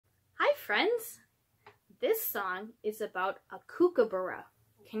friends. This song is about a kookaburra.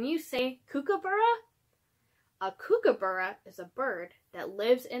 Can you say kookaburra? A kookaburra is a bird that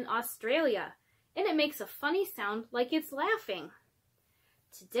lives in Australia, and it makes a funny sound like it's laughing.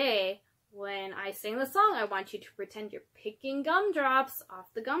 Today, when I sing the song, I want you to pretend you're picking gumdrops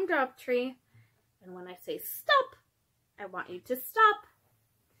off the gumdrop tree. And when I say stop, I want you to stop.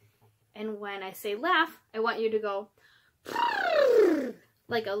 And when I say laugh, I want you to go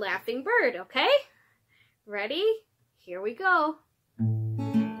like a laughing bird, okay? Ready? Here we go.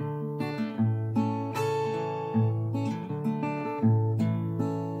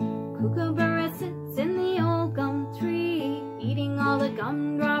 Kookaburra sits in the old gum tree, eating all the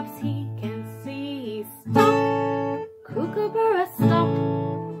gumdrops he can see. Stop! Kookaburra, stop!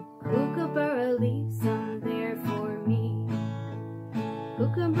 Kookaburra, leave some there for me.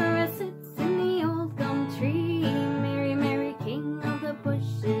 Kookaburra sits in the old gum tree, merry, merry king of the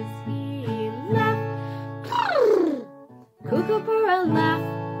bushes he laughed. Kookaburra, laugh.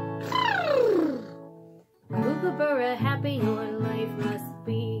 Kookaburra, happy your life must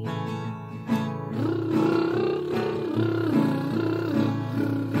be.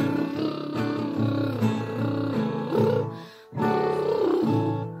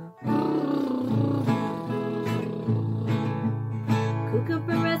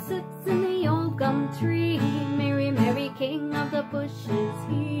 Kookaburra sits in the old gum tree, merry, merry king of the bushes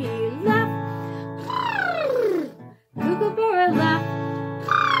he laughed. Kookaburra, laugh.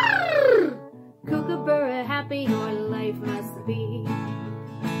 Kookaburra, happy your life must be.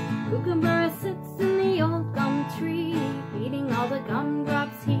 Kookaburra sits in the old gum tree, eating all the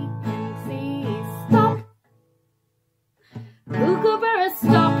gumdrops he can see. Stop! Kookaburra,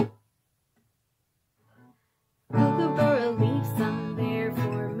 stop! Kookaburra, leave some there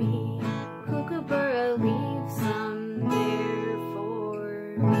for me. Kookaburra, leave some there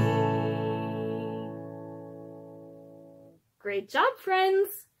for me. Great job,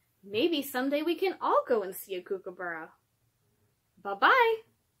 friends! Maybe someday we can all go and see a kookaburra. Bye-bye!